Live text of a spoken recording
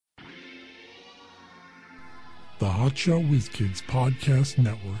the Hotshot Whiz Kids Podcast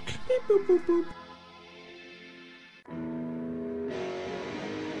Network. Beep, boop, boop, boop.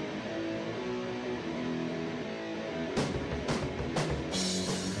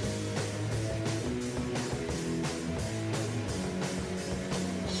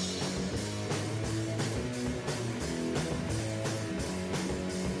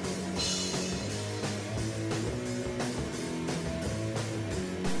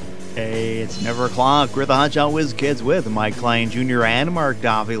 Hey, it's never o'clock. We're the Hotshot Whiz Kids with Mike Klein Jr. and Mark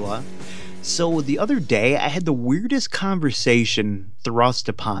Davila. So the other day, I had the weirdest conversation thrust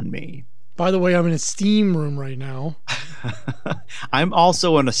upon me. By the way, I'm in a steam room right now. I'm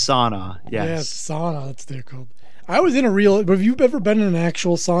also in a sauna. Yes. Yeah, sauna. That's what they're called. I was in a real. Have you ever been in an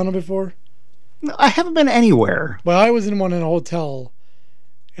actual sauna before? No, I haven't been anywhere. Well, I was in one in a hotel,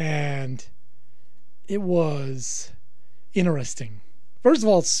 and it was interesting. First of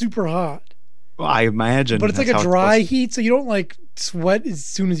all, it's super hot. Well, I imagine. But it's like a dry heat, so you don't like sweat as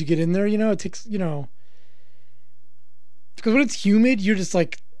soon as you get in there, you know? It takes, because when it's humid, you're just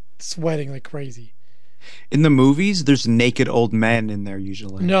like sweating like crazy. In the movies, there's naked old men in there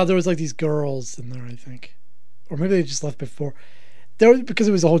usually. No, there was like these girls in there, I think. Or maybe they just left before. There was, because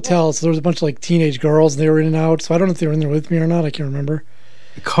it was a hotel, so there was a bunch of like teenage girls and they were in and out. So I don't know if they were in there with me or not. I can't remember.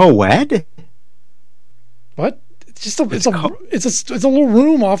 Co-ed? What? It's a little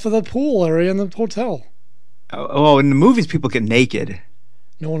room off of the pool area in the hotel. Oh, in the movies, people get naked.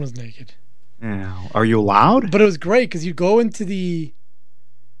 No one was naked. Yeah. Are you allowed? But it was great because you go into the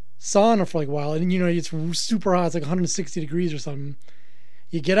sauna for like a while, and it's super hot. It's like 160 degrees or something.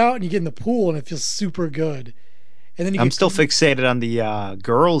 You get out and you get in the pool, and it feels super good. And then I'm still fixated on the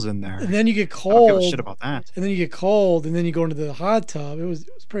girls in there. And then you get cold. I don't give a shit about that. And then you get cold, and then you go into the hot tub. It was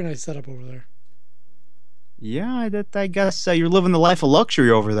a pretty nice setup over there. Yeah, I guess you're living the life of luxury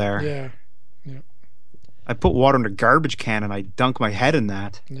over there. Yeah. I put water in a garbage can and I dunk my head in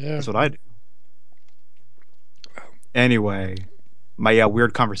that. Yeah. That's what I do. Anyway, my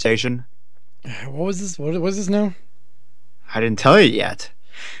weird conversation. What was this? What was this now? I didn't tell you yet.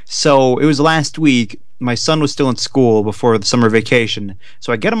 So it was last week. My son was still in school before the summer vacation.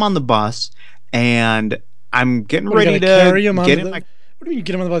 So I get him on the bus and I'm getting ready to carry him get What do you mean you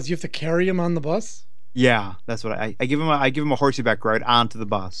get him on the bus? You have to carry him on the bus? Yeah, that's what I give him. I give him a horseback ride onto the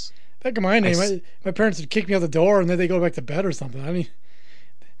bus. Back in my day, my parents would kick me out the door and then they go back to bed or something. I mean,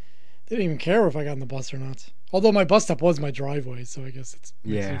 they didn't even care if I got on the bus or not. Although my bus stop was my driveway, so I guess it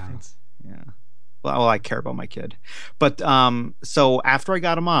makes a difference. Yeah. Well, I care about my kid, but so after I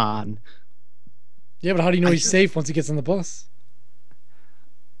got him on. Yeah, but how do you know he's safe once he gets on the bus?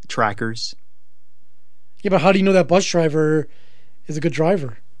 Trackers. Yeah, but how do you know that bus driver is a good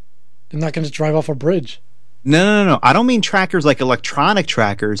driver? They're not going to drive off a bridge. No. I don't mean trackers like electronic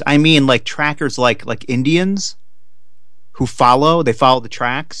trackers. I mean like trackers like Indians who follow the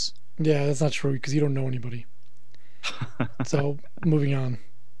tracks. Yeah, that's not true because you don't know anybody. So, moving on.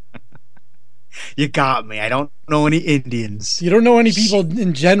 You got me. I don't know any Indians. You don't know any people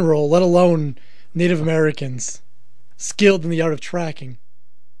in general, let alone Native Americans skilled in the art of tracking.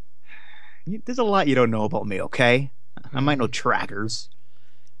 There's a lot you don't know about me, okay? I might know trackers.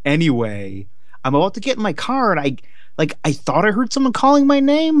 Anyway, I'm about to get in my car, and I thought I heard someone calling my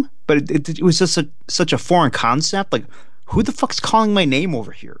name, but it was just such a foreign concept. Like, who the fuck's calling my name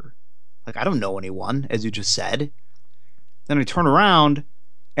over here? Like, I don't know anyone, as you just said. Then I turn around,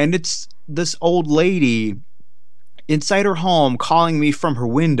 and it's this old lady inside her home calling me from her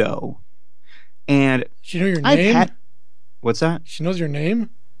window. And she know your name? What's that? She knows your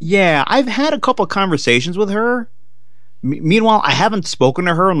name? Yeah, I've had a couple of conversations with her. Meanwhile, I haven't spoken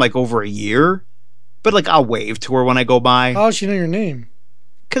to her in like over a year, but like I'll wave to her when I go by. How does she know your name?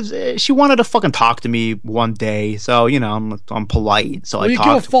 Because she wanted to fucking talk to me one day, so I'm polite. So you give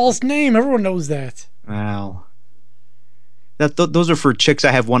a false name. Everyone knows that. Well, those are for chicks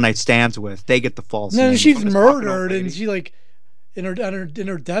I have one night stands with. They get the false name. No, she's murdered, and she like in her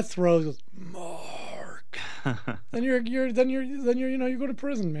death throes goes, Mark. then you're you go to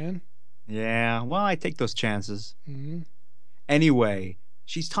prison, man. Yeah, well, I take those chances. Mm-hmm. Anyway,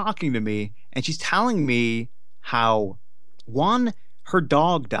 she's talking to me, and she's telling me how, one, her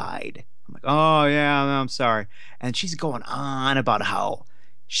dog died. I'm like, oh, yeah, I'm sorry. And she's going on about how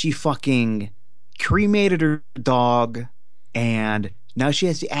she fucking cremated her dog, and now she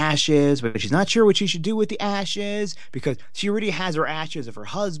has the ashes, but she's not sure what she should do with the ashes, because she already has her ashes of her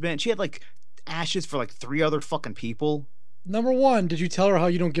husband. She had, like, ashes for, like, 3 other fucking people. Number one, did you tell her how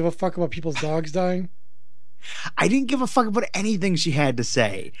you don't give a fuck about people's dogs dying? I didn't give a fuck about anything she had to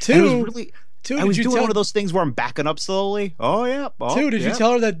say. Two, I was doing one of those things where I'm backing up slowly. Oh, yeah. Oh, did you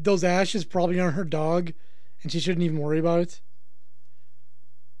tell her that those ashes probably aren't her dog and she shouldn't even worry about it?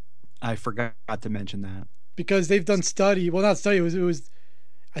 I forgot to mention that. Because they've done study. Well, not study. It was.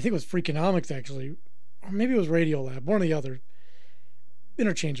 I think it was Freakonomics actually, or maybe it was Radiolab. One or the other.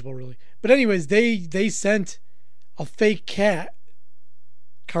 Interchangeable, really. But anyways, they sent a fake cat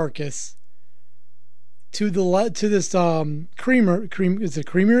carcass to this cream. Is it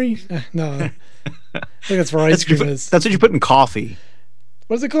creamery? No, I think that's where ice cream is. That's what you put in coffee.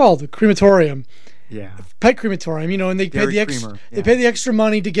 What is it called? Crematorium. Yeah. Pet crematorium. And they pay the extra. They pay the extra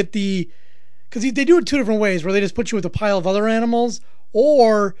money to get the. Because they do it two different ways, where they just put you with a pile of other animals,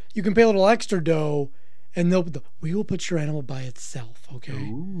 or you can pay a little extra dough, and we will put your animal by itself. Okay.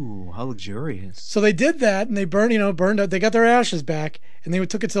 Ooh, how luxurious. So they did that, and they burned out. They got their ashes back, and they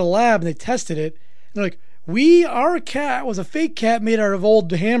took it to the lab, and they tested it. And they're like, our cat was a fake cat made out of old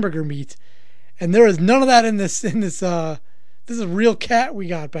hamburger meat, and there is none of that in this. This is a real cat we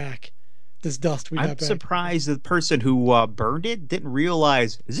got back. This dust we got back. I'm surprised the person who burned it didn't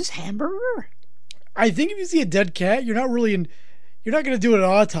realize, is this hamburger? I think if you see a dead cat, you're not going to do an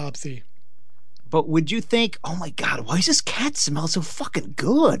autopsy. But would you think, oh my God, why does this cat smell so fucking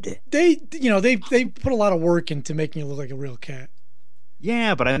good? They put a lot of work into making it look like a real cat.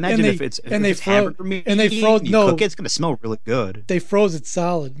 Yeah, but I imagine if it's hamburger meat and they froze. Cook it's going to smell really good. They froze it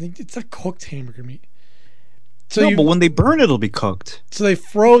solid. It's not cooked hamburger meat. So but when they burn it, it'll be cooked. So they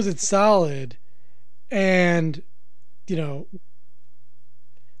froze it solid, and they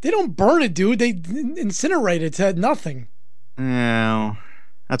don't burn it, dude. They incinerate it to nothing. No,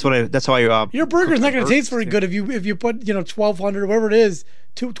 that's how I. Your burger's not going to taste very good if you put 1,200 whatever it is,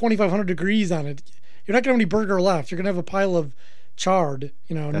 2,500 degrees on it. You're not going to have any burger left. You're going to have a pile of charred.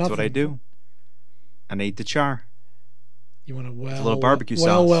 That's nothing. What I do. And I eat the char. You want a little barbecue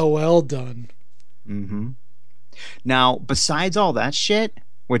sauce. Well done. Mm-hmm. Now, besides all that shit,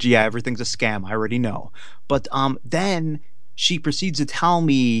 which everything's a scam, I already know. But then she proceeds to tell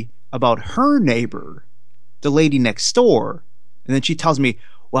me about her neighbor, the lady next door. And then she tells me,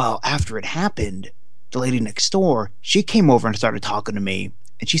 well, after it happened, the lady next door, she came over and started talking to me.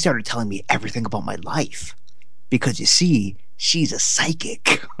 And she started telling me everything about my life. Because you see, she's a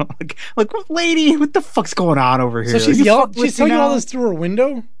psychic. like, lady, what the fuck's going on over here? So she's telling you all this through her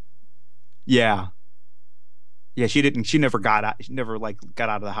window? Yeah. Yeah, she didn't. She never got out. She never got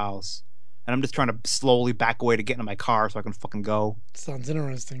out of the house. And I'm just trying to slowly back away to get into my car so I can fucking go. Sounds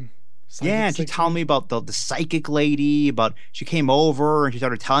interesting. And she told me about the psychic lady. About she came over and she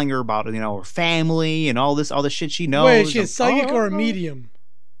started telling her about her family and all this shit she knows. Wait, is she a psychic or a medium?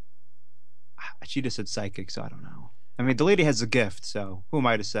 She just said psychic, so I don't know. I mean, the lady has a gift, so who am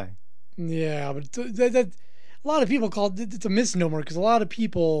I to say? Yeah, but a lot of people it's a misnomer because a lot of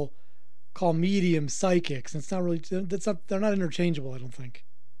people call mediums psychics, and it's not really. They're not interchangeable. I don't think.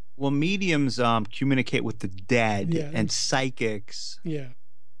 Well, mediums communicate with the dead, and psychics,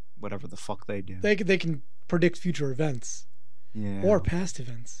 whatever the fuck they do. They can predict future events, or past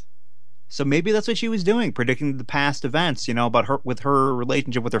events. So maybe that's what she was doing, predicting the past events. About her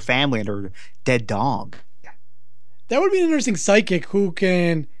relationship with her family and her dead dog. That would be an interesting psychic who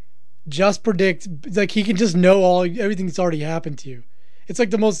can just predict, he can just know everything that's already happened to you. It's like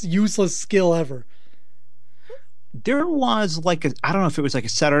the most useless skill ever. There was I don't know if it was like a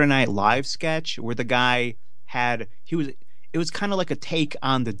Saturday Night Live sketch where the guy it was kind of like a take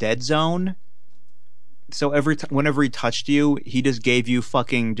on the Dead Zone. So whenever he touched you, he just gave you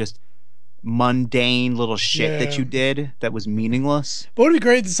fucking just mundane little shit that you did that was meaningless. But what would be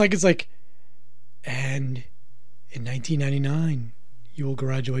great? It's like, and in 1999, you will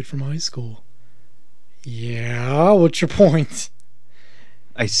graduate from high school. Yeah, what's your point?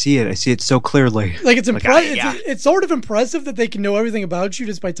 I see it so clearly. It's impressive. It's sort of impressive that they can know everything about you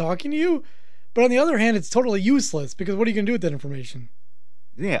just by talking to you. But on the other hand, it's totally useless because what are you going to do with that information?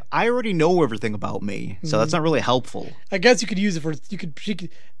 Yeah, I already know everything about me, so that's not really helpful. I guess you could use it for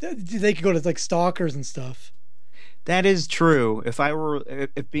they could go to stalkers and stuff. That is true.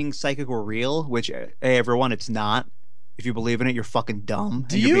 If being psychic were real, which hey everyone, it's not. If you believe in it, you're fucking dumb.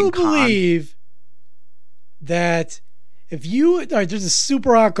 Do you believe that if there's a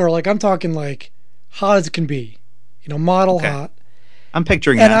super hot girl, I'm talking hot as it can be, model hot. I'm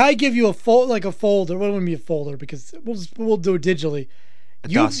picturing that. And that. I give you a folder. Well, it wouldn't be a folder because we'll do it digitally.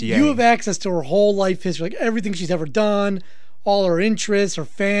 You have access to her whole life history, everything she's ever done, all her interests, her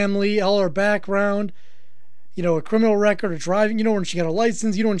family, all her background, a criminal record, her driving, when she got her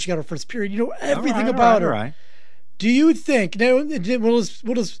license, when she got her first period, everything about her. Right. Do you think, we'll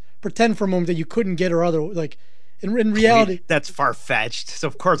just pretend for a moment that you couldn't get her in reality. That's far-fetched. So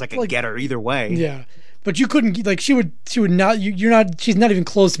of course I could get her either way. Yeah. But you couldn't, she would not, she's not even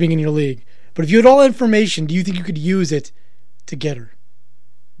close to being in your league. But if you had all that information, do you think you could use it to get her?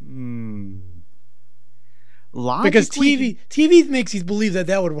 Because TV makes you believe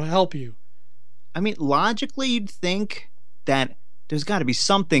that would help you. I mean, logically, you'd think that there's got to be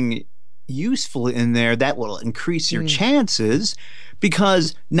something useful in there that will increase your chances,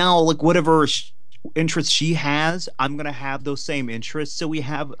 because now, like, whatever interests she has, I'm gonna have those same interests, so we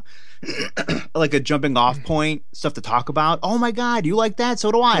have like a jumping off point, stuff to talk about. Oh my god, you like that?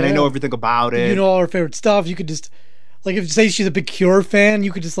 So do I. And I know everything about it. You know all her favorite stuff. You could just, like, if say she's a big Cure fan,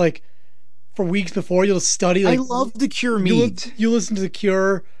 you could just, like, for weeks before, you'll study. Like, I love the Cure meat. You listen to the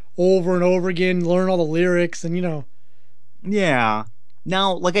Cure over and over again, learn all the lyrics, and Yeah.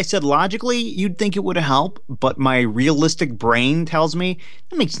 Now, like I said, logically, you'd think it would help, but my realistic brain tells me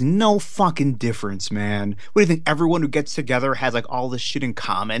it makes no fucking difference, man. What do you think? Everyone who gets together has, like, all this shit in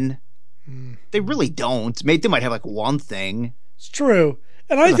common? They really don't. They might have, like, one thing. It's true.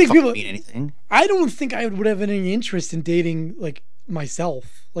 And I think people mean anything. I don't think I would have any interest in dating, like,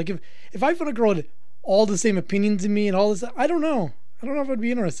 myself. Like, if I found a girl with all the same opinions in me and all this, I don't know. I don't know if I'd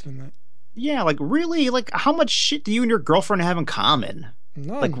be interested in that. Yeah, like, really? Like, how much shit do you and your girlfriend have in common?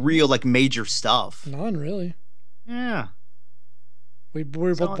 None. Like, real, like, major stuff? None, really. Yeah. We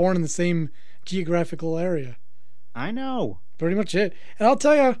were both born in the same geographical area. I know. Pretty much it. And I'll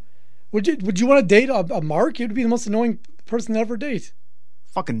tell you, would you want to date a Mark? You'd be the most annoying person to ever date.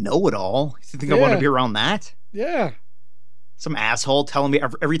 Fucking know-it-all. You think I want to be around that? Yeah. Some asshole telling me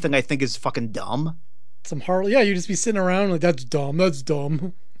everything I think is fucking dumb? Some Harley. Yeah, you just be sitting around like, that's dumb, that's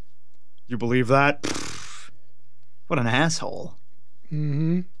dumb. You believe that? Pfft. What an asshole.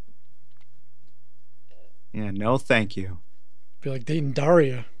 Mm-hmm. Yeah, no thank you. Be like dating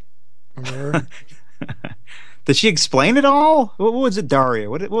Daria. Remember her? Did she explain it all? What was it, Daria?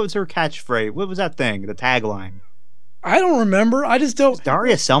 What was her catchphrase? What was that thing? The tagline? I don't remember. I just don't. It's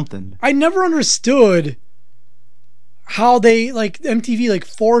Daria something. I never understood how they, like, MTV, like,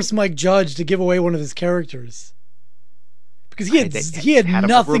 forced Mike Judge to give away one of his characters, because he had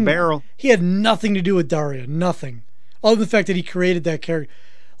nothing. He had nothing to do with Daria. Nothing, other than the fact that he created that character.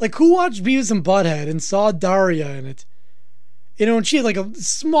 Like, who watched Beavis and Butthead and saw Daria in it? And she had, like, a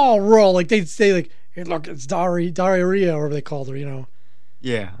small role. Like, they'd say, like, hey, look, it's Diarrhea, or whatever they called her,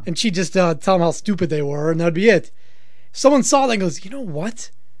 Yeah. And she'd just tell them how stupid they were, and that'd be it. Someone saw that and goes, you know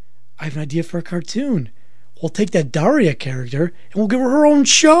what? I have an idea for a cartoon. We'll take that Daria character and we'll give her own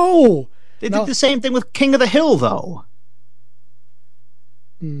show. They did the same thing with King of the Hill, though.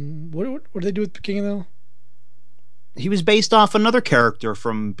 What did they do with King of the Hill? He was based off another character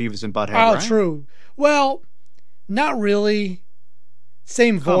from Beavis and Butthead, Oh, right? true. Well, not really.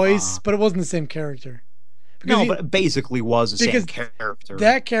 Same voice, but it wasn't the same character. But it basically was the same character.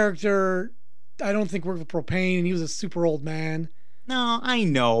 That character, I don't think worked with propane, and he was a super old man. No, I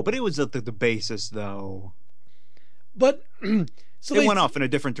know, but it was the basis, though. But so they went off in a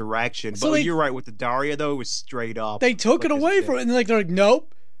different direction. But you're right with the Daria, though. It was straight up. They took it away from it, and they're like,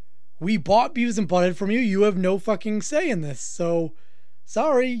 nope, we bought Beavis and Butthead from you. You have no fucking say in this. So,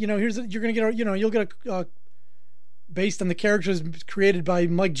 sorry, you're gonna get, you'll get a based on the characters created by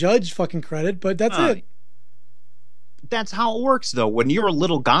Mike Judge fucking credit, but that's it. That's how it works, though. When you're a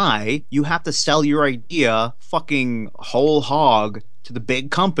little guy, you have to sell your idea fucking whole hog to the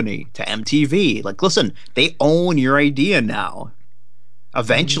big company, to MTV. Like, listen, they own your idea now.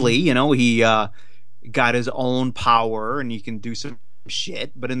 Eventually, he got his own power and he can do some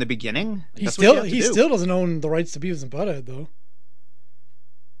shit, but in the beginning, he still doesn't own the rights to Beavis and Butthead, though.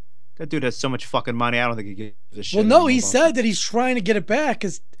 That dude has so much fucking money, I don't think he gives a shit. Well, no, he said that he's trying to get it back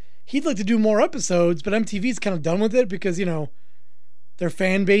because he'd like to do more episodes, but MTV's kind of done with it because, their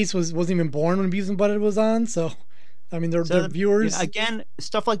fan base wasn't even born when Beavis and Butthead was on, so, I mean, their viewers... Again,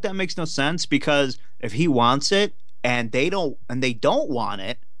 stuff like that makes no sense, because if he wants it and they don't want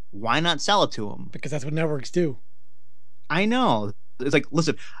it, why not sell it to him? Because that's what networks do. I know. It's like,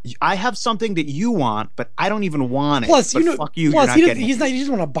 listen, I have something that you want, but I don't even want it. Plus, fuck you, plus, you're not getting it. He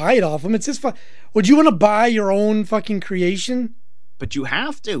doesn't want to buy it off him. It's just would you want to buy your own fucking creation? But you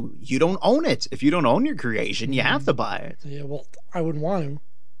have to. You don't own it. If you don't own your creation, you have to buy it. Yeah, well, I wouldn't want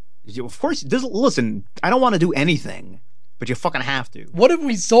to. Of course. Listen, I don't want to do anything, but you fucking have to. What if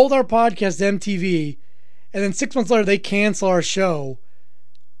we sold our podcast to MTV, and then 6 months later they cancel our show,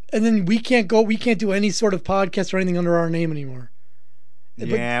 and then we can't do any sort of podcast or anything under our name anymore?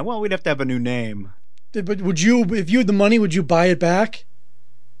 Yeah, well, we'd have to have a new name. But would you, if you had the money, would you buy it back?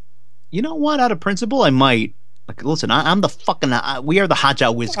 You know what? Out of principle, I might. Like, listen, I'm the fucking... we are the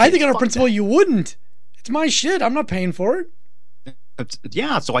Hotshot Whiz kids. I think out of principle you wouldn't. It's my shit. I'm not paying for it.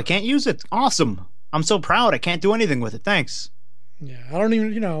 Yeah, so I can't use it. Awesome. I'm so proud. I can't do anything with it. Thanks. Yeah, I don't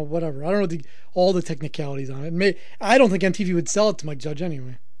even, whatever. I don't know all the technicalities on it. I don't think MTV would sell it to Mike Judge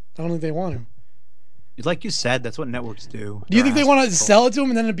anyway. I don't think they want to. Like you said, that's what networks do. Do you think they want to sell it to him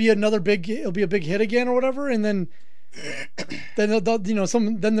and then it'll be a big hit again or whatever, and then then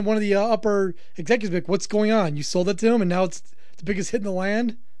one of the upper executives be like, "What's going on? You sold it to him and now it's the biggest hit in the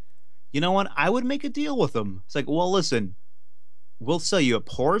land." You know what? I would make a deal with them. It's like, well, listen, we'll sell you a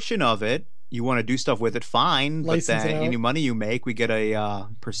portion of it. You want to do stuff with it, fine. License but then it out. any money you make, we get a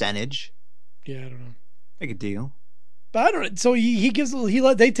percentage. Yeah, I don't know. Make a deal. But I don't. So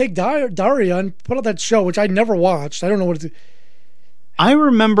they take Daria and put out that show, which I never watched. I don't know what it's. I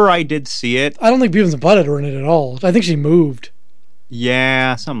remember I did see it. I don't think Beavis and Butthead are in it at all. I think she moved.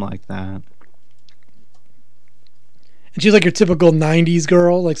 Yeah, something like that. And she's like your typical '90s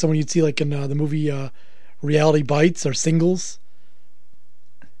girl, like someone you'd see like in the movie Reality Bites or Singles.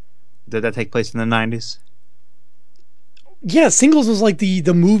 Did that take place in the 90s? Yeah, Singles was like the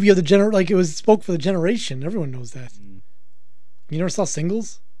movie of the like it spoke for the generation. Everyone knows that. You never saw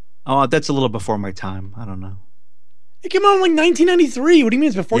Singles? Oh, that's a little before my time. I don't know. It came out in like 1993. What do you mean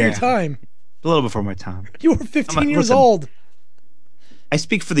it's before your time? A little before my time. You were 15 years old. I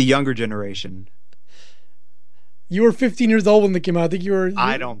speak for the younger generation. You were 15 years old when they came out. I think you were.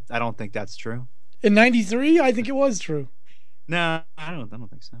 I don't think that's true. In '93, I think it was true. No, I don't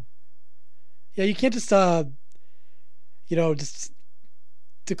think so. Yeah, you can't just just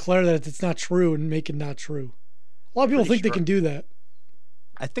declare that it's not true and make it not true. A lot of people think they can do that.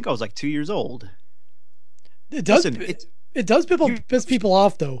 I think I was like 2 years old. It does. It does piss people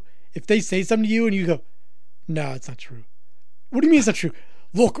off though if they say something to you and you go, "No, it's not true." What do you mean it's not true?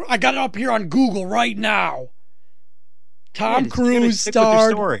 Look, I got it up here on Google right now. Tom Cruise starred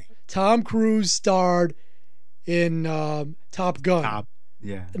in Top Gun.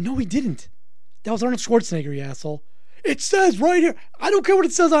 Yeah. No, he didn't. That was Arnold Schwarzenegger, you asshole. It says right here. I don't care what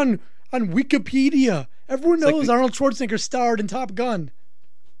it says on Wikipedia. Everyone knows Arnold Schwarzenegger starred in Top Gun.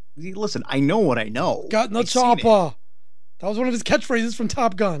 Listen, I know what I know. Got in the chopper. That was one of his catchphrases from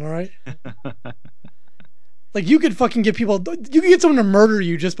Top Gun, all right? Like, you could fucking get people... You could get someone to murder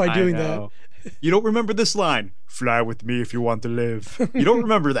you just by doing that. You don't remember this line? Fly with me if you want to live. You don't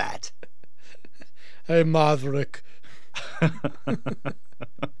remember that. Hey, Maverick.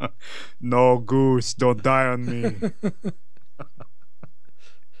 No, Goose, don't die on me.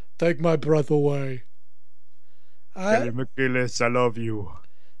 Take my breath away. Kelly McGillis, I love you.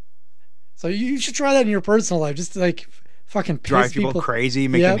 So you should try that in your personal life. Just to, like, fucking piss drive people crazy,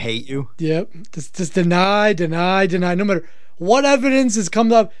 make them hate you. Yep. Just deny. No matter what evidence has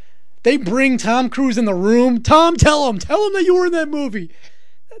come up, they bring Tom Cruise in the room. Tom, tell him that you were in that movie.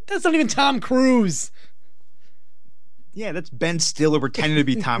 That's not even Tom Cruise. Yeah, that's Ben Stiller pretending to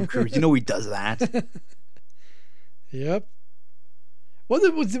be Tom Cruise. You know he does that. Yep.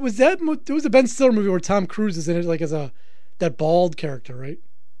 There was a Ben Stiller movie where Tom Cruise is in it, like as that bald character, right?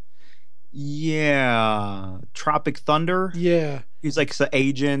 Yeah, Tropic Thunder. Yeah, he's like an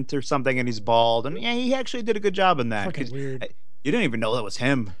agent or something, and he's bald, and yeah, he actually did a good job in that. Fucking weird. You didn't even know that was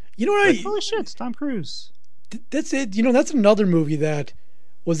him. You know what? Holy shit, it's Tom Cruise. That's it. You know, that's another movie that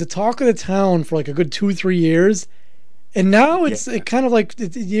was the talk of the town for like a good 2-3 years, and now it kind of like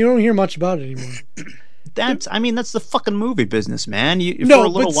you don't hear much about it anymore. That's the fucking movie business, man. For a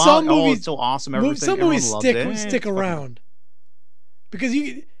little while, movies, it's so awesome. Some movies stick around because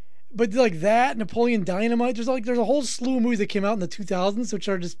but like that, Napoleon Dynamite. There's a whole slew of movies that came out in the 2000s which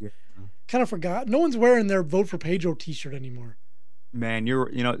are just kind of forgotten. No one's wearing their Vote for Pedro T-shirt anymore. Man,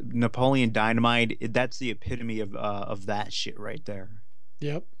 Napoleon Dynamite. That's the epitome of that shit right there.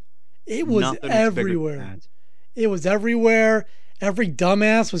 Yep, it was everywhere. It was everywhere. Every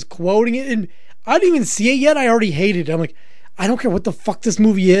dumbass was quoting it, and I didn't even see it yet. I already hated it. I'm like, I don't care what the fuck this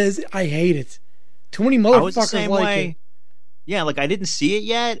movie is. I hate it. Too many motherfuckers like it. Yeah, like I didn't see it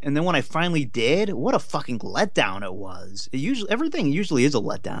yet, and then when I finally did, what a fucking letdown it was. Everything usually is a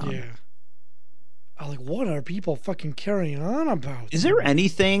letdown. Yeah. I'm like, what are people fucking carrying on about? Is there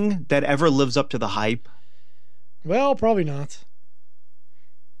anything that ever lives up to the hype? Well, probably not.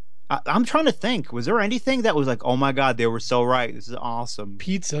 I'm trying to think. Was there anything that was like, oh my god, they were so right. This is awesome.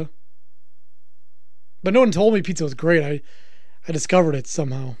 Pizza. But no one told me pizza was great. I discovered it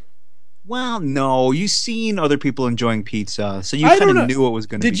somehow. Well, no. You've seen other people enjoying pizza, so you kind of knew it was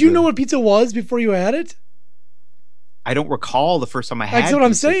going to be Did you know what pizza was before you had it? I don't recall the first time I had it. That's what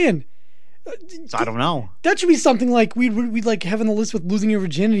I'm saying. So I don't know. That should be something like we'd like have on the list with losing your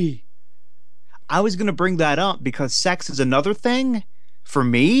virginity. I was going to bring that up because sex is another thing. For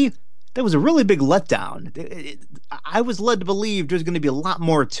me, that was a really big letdown. I was led to believe there's going to be a lot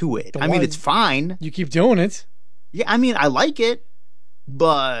more to it. I mean, it's fine. You keep doing it. Yeah, I mean, I like it.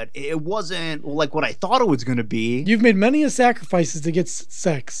 but it wasn't like what I thought it was going to be. You've made many sacrifices to get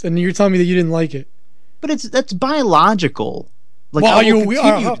sex, and you're telling me that you didn't like it. But that's biological. Like, well, I will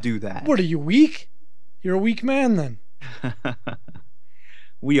continue to do that. What, are you weak? You're a weak man, then.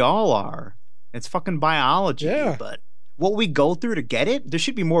 We all are. It's fucking biology. Yeah. But what we go through to get it, there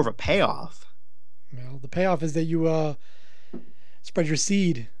should be more of a payoff. Well, the payoff is that you spread your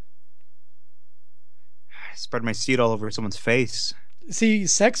seed. I spread my seed all over someone's face. See,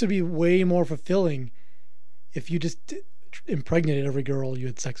 sex would be way more fulfilling if you just impregnated every girl you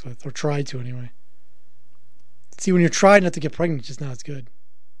had sex with, or tried to anyway. See, when you're trying not to get pregnant, it's just not as good.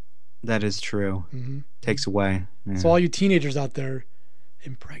 That is true. Mm-hmm. Takes away. Yeah. So all you teenagers out there,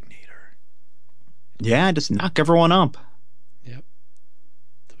 impregnate her. Yeah, just knock everyone up. Yep.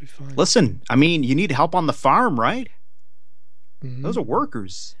 They'll be fine. Listen, I mean, you need help on the farm, right? Mm-hmm. Those are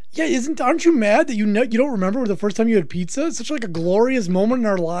workers. Yeah, aren't you mad that you don't remember the first time you had pizza? It's such like a glorious moment in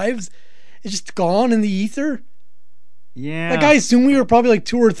our lives. It's just gone in the ether. Yeah. Like, I assume we were probably like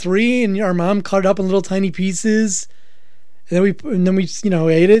 2 or 3, and our mom cut it up in little tiny pieces, and then we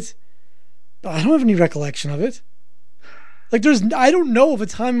ate it. But I don't have any recollection of it. Like, I don't know of a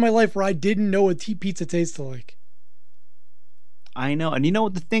time in my life where I didn't know what pizza tasted like. I know, and you know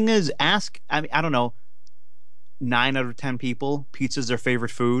what the thing is? I don't know. 9 out of 10 people, pizza's their favorite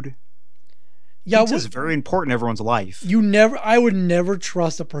food. Yeah, pizza is very important in everyone's life. I would never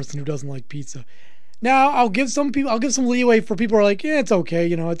trust a person who doesn't like pizza. Now, I'll give some leeway for people who are like, yeah, it's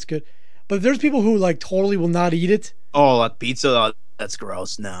okay, it's good. But there's people who like totally will not eat it. Oh, like pizza, that's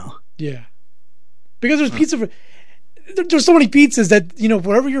gross. No. Yeah, because there's pizza. There's so many pizzas that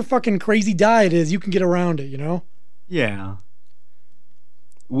whatever your fucking crazy diet is, you can get around it. Yeah.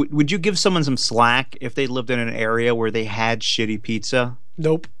 Would you give someone some slack if they lived in an area where they had shitty pizza?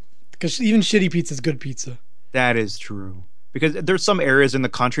 Nope. Because even shitty pizza is good pizza. That is true. Because there's some areas in the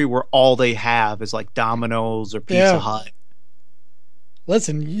country where all they have is like Domino's or Pizza Hut.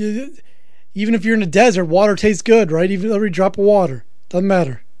 Listen, even if you're in a desert, water tastes good, right? Even every drop of water. Doesn't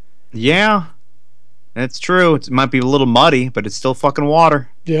matter. Yeah. That's true. It might be a little muddy, but it's still fucking water.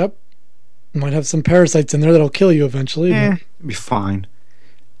 Yep. Might have some parasites in there that'll kill you eventually. It'll be fine.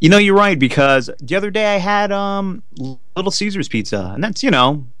 You're right, because the other day I had Little Caesars pizza, and that's,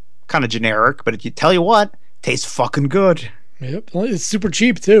 kind of generic, but you tell you what, tastes fucking good. Yep. It's super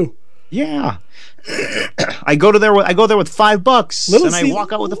cheap too. Yeah. I go there with $5 and I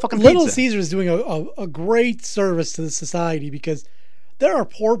walk out with a fucking pizza. Little Caesars is doing a great service to the society, because there are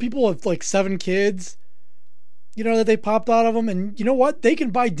poor people with like 7 kids, that they popped out of them, and you know what? They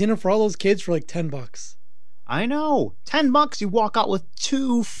can buy dinner for all those kids for like $10. I know. $10, you walk out with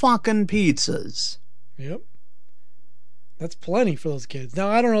 2 fucking pizzas. Yep. That's plenty for those kids. Now,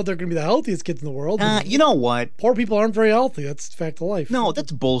 I don't know if they're going to be the healthiest kids in the world. You know what? Poor people aren't very healthy. That's the fact of life. No,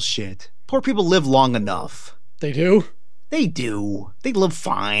 that's bullshit. Poor people live long enough. They do? They do. They live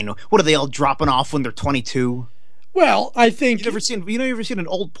fine. What are they all dropping off when they're 22? Well, I think... You ever seen an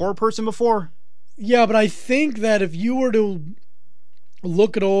old poor person before? Yeah, but I think that if you were to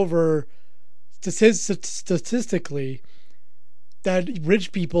look it over statistically, that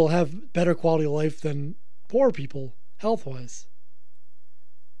rich people have better quality of life than poor people, health-wise.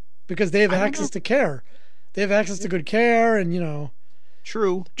 Because they have access to care. They have access to good care, and,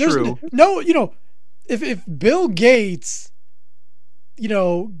 True. No, if Bill Gates,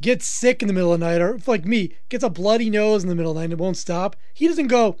 gets sick in the middle of the night, or if, like me, gets a bloody nose in the middle of the night and it won't stop, he doesn't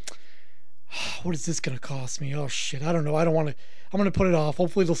go, what is this going to cost me? Oh, shit, I don't know. I'm going to put it off.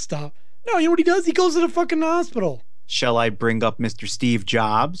 Hopefully it'll stop. No, you know what he does? He goes to the fucking hospital. Shall I bring up Mr. Steve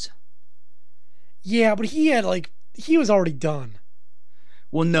Jobs? Yeah, but he was already done.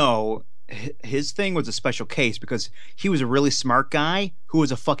 Well, no. His thing was a special case because he was a really smart guy who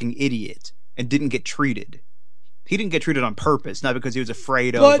was a fucking idiot and didn't get treated. He didn't get treated on purpose, not because he was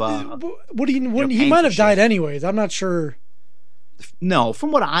afraid of... he might have died anyways. I'm not sure. No,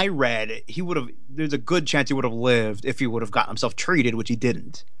 from what I read, there's a good chance he would have lived if he would have gotten himself treated, which he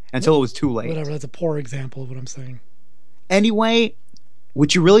didn't, until it was too late. Whatever, that's a poor example of what I'm saying. Anyway,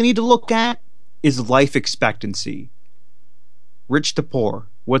 what you really need to look at is life expectancy. Rich to poor.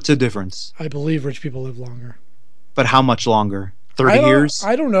 What's the difference? I believe rich people live longer. But how much longer? 30 years?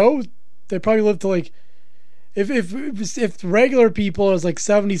 I don't know. They probably live to like... If regular people is like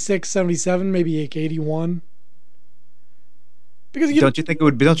 76, 77, maybe like 81. Because don't you think it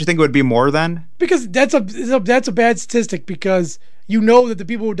would be more then? Because that's a bad statistic, because that the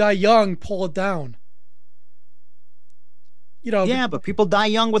people who die young pull it down. Yeah, but people die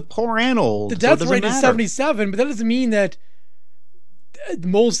young with poor and old. The death rate is 77, but that doesn't mean that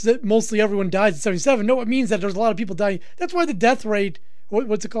mostly everyone dies at 77. No, it means that there's a lot of people dying. That's why the death rate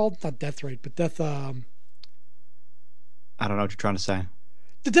what's it called? Not death rate, but death. I don't know what you're trying to say.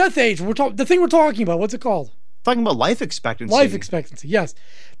 The death age. The thing we're talking about. What's it called? Talking about life expectancy. Life expectancy. Yes,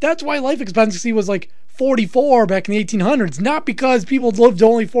 that's why life expectancy was like 44 back in the 1800s. Not because people lived to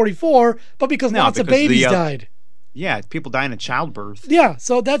only 44, but because lots of babies died. Yeah, people dying in childbirth. Yeah,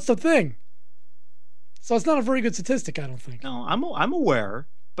 so that's the thing. So it's not a very good statistic, I don't think. No, I'm aware,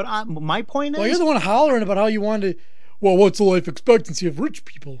 but my point is... Well, you're the one hollering about how you wanted to... Well, what's the life expectancy of rich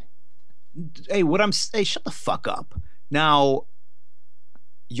people? Hey, shut the fuck up. Now,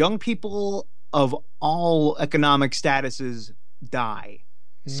 young people of all economic statuses die.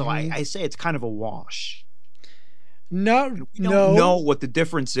 So I say it's kind of a wash. We don't know what the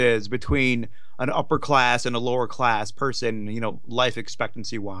difference is between an upper class and a lower class person, life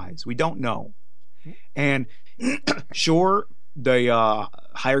expectancy wise. We don't know. And sure, the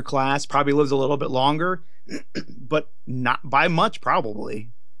higher class probably lives a little bit longer, but not by much,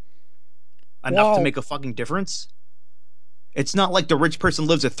 probably. Enough to make a fucking difference. It's not like the rich person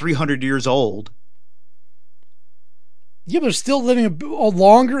lives at 300 years old. Yeah, but they're still living a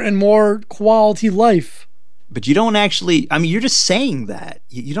longer and more quality life. But you don't actually... I mean, you're just saying that.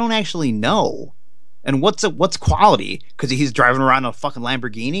 You don't actually know. And what's quality? Because he's driving around a fucking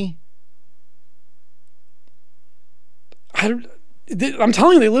Lamborghini? I'm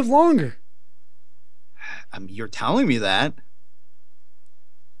telling you, they live longer. I mean, you're telling me that.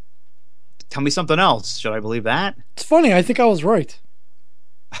 Tell me something else. Should I believe that? It's funny. I think I was right.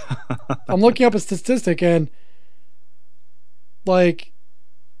 I'm looking up a statistic, and like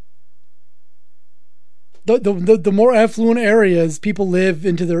the more affluent areas, people live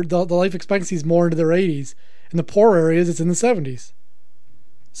into the life expectancy is more into their 80s. In the poor areas, it's in the 70s.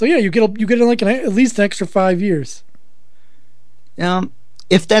 So yeah, you get like at least an extra 5 years.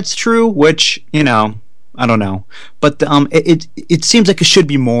 If that's true, which I don't know, but it seems like it should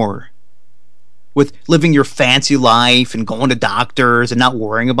be more. With living your fancy life and going to doctors and not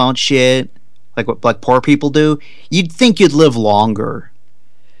worrying about shit like what poor people do, you'd think you'd live longer,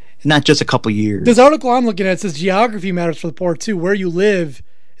 not just a couple years. This article I'm looking at says geography matters for the poor too. Where you live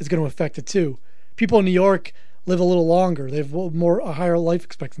is going to affect it too. People in New York live a little longer. They have a higher life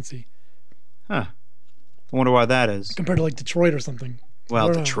expectancy. Huh. I wonder why that is. Compared to like Detroit or something.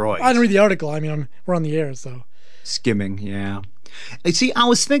 Well, Detroit. I didn't read the article. I mean, we're on the air, so. Skimming, yeah. See, I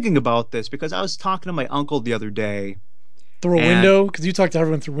was thinking about this because I was talking to my uncle the other day. Through a window? Because you talk to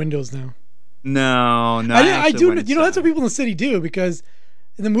everyone through windows now. No. I do. That's what people in the city do, because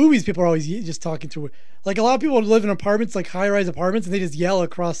in the movies, people are always just talking through. Like, a lot of people live in apartments, like high-rise apartments, and they just yell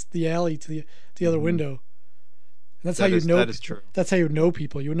across the alley to the other window. And that's how you know. That is true. That's how you know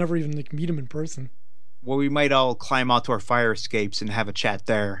people. You would never even meet them in person. Well, we might all climb out to our fire escapes and have a chat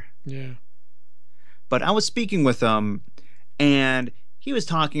there. Yeah. But I was speaking with him, and he was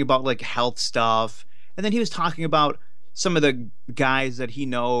talking about like health stuff, and then he was talking about some of the guys that he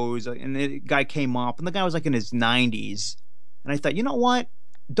knows, and the guy came up, and the guy was like in his 90s, and I thought, you know what?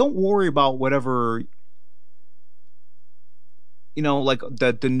 Don't worry about whatever, like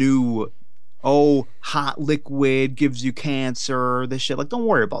the new, hot liquid gives you cancer, this shit. Like, don't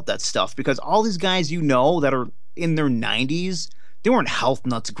worry about that stuff, because all these guys that are in their 90s, they weren't health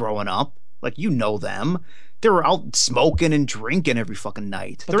nuts growing up. Like, them. They were out smoking and drinking every fucking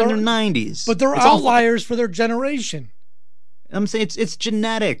night. They're in their 90s. But they're outliers for their generation. I'm saying it's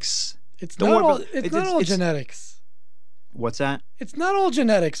genetics. It's not all genetics. What's that? It's not all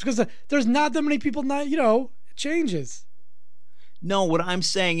genetics, because there's not that many people it changes. No, what I'm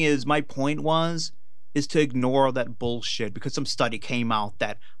saying is, my point is to ignore all that bullshit, because some study came out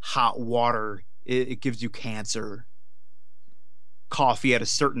that hot water, it gives you cancer. Coffee at a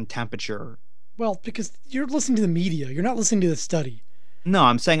certain temperature. Well, because you're listening to the media. You're not listening to the study. No,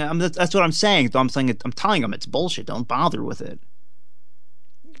 I'm saying that's what I'm saying. I'm telling them it's bullshit. Don't bother with it.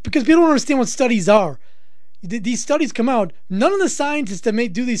 Because people don't understand what studies are. These studies come out. None of the scientists that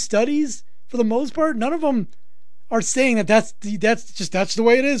do these studies, for the most part, none of them are saying that's the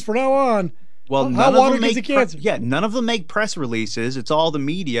way it is from now on. Well, none of them make cancer. None of them make press releases. It's all the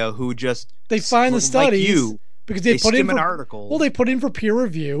media who just find the studies. Like because they put in an article. Well, they put in for peer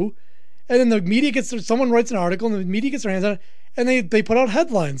review, and then the media someone writes an article, and the media gets their hands on it, and they put out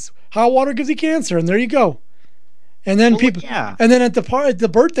headlines. Hot water gives you cancer, and there you go. And then and then at the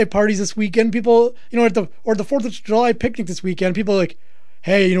birthday parties this weekend, people, or the 4th of July picnic this weekend, people are like,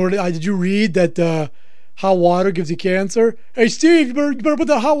 hey, did you read that hot water gives you cancer? Hey, Steve, you better put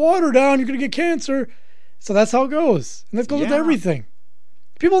that hot water down. You're gonna get cancer. So that's how it goes, and that goes with everything.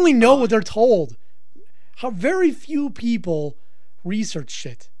 People only know what they're told. How very few people research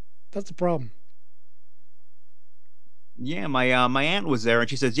shit. That's the problem. Yeah, my aunt was there, and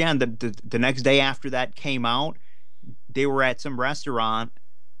she says, yeah, and the next day after that came out, they were at some restaurant,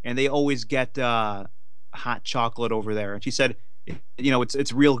 and they always get hot chocolate over there. And she said,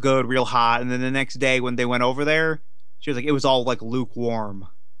 it's real good, real hot. And then the next day when they went over there, she was like, it was all like lukewarm.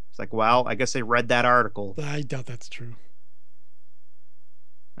 It's like, well, I guess they read that article. I doubt that's true.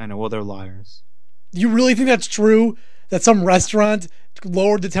 I know, well, they're liars. You really think that's true? That some restaurant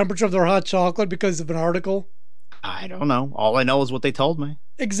lowered the temperature of their hot chocolate because of an article? I don't know. All I know is what they told me.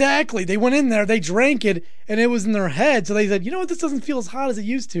 Exactly. They went in there, they drank it, and it was in their head. So they said, you know what? This doesn't feel as hot as it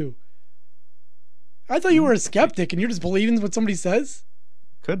used to. I thought you were a skeptic and you're just believing what somebody says?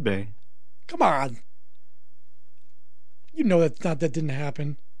 Could be. Come on. You know that didn't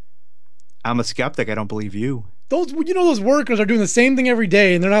happen. I'm a skeptic. I don't believe you. Those workers are doing the same thing every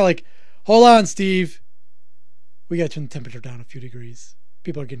day, and they're not like, hold on, Steve. We got to turn the temperature down a few degrees.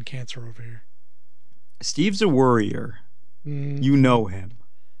 People are getting cancer over here. Steve's a worrier. You know him.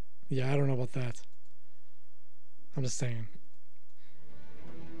 Yeah, I don't know about that. I'm just saying.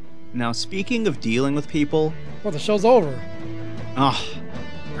 Now, speaking of dealing with people... Well, the show's over. Oh,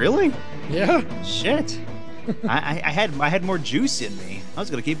 really? Yeah. Shit. I had more juice in me. I was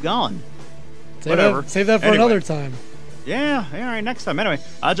going to keep going. Save that for another time. Yeah, all right, next time. Anyway,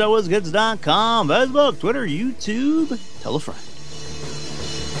 HotshotWhizKids.com, Facebook, Twitter, YouTube. Tell a friend.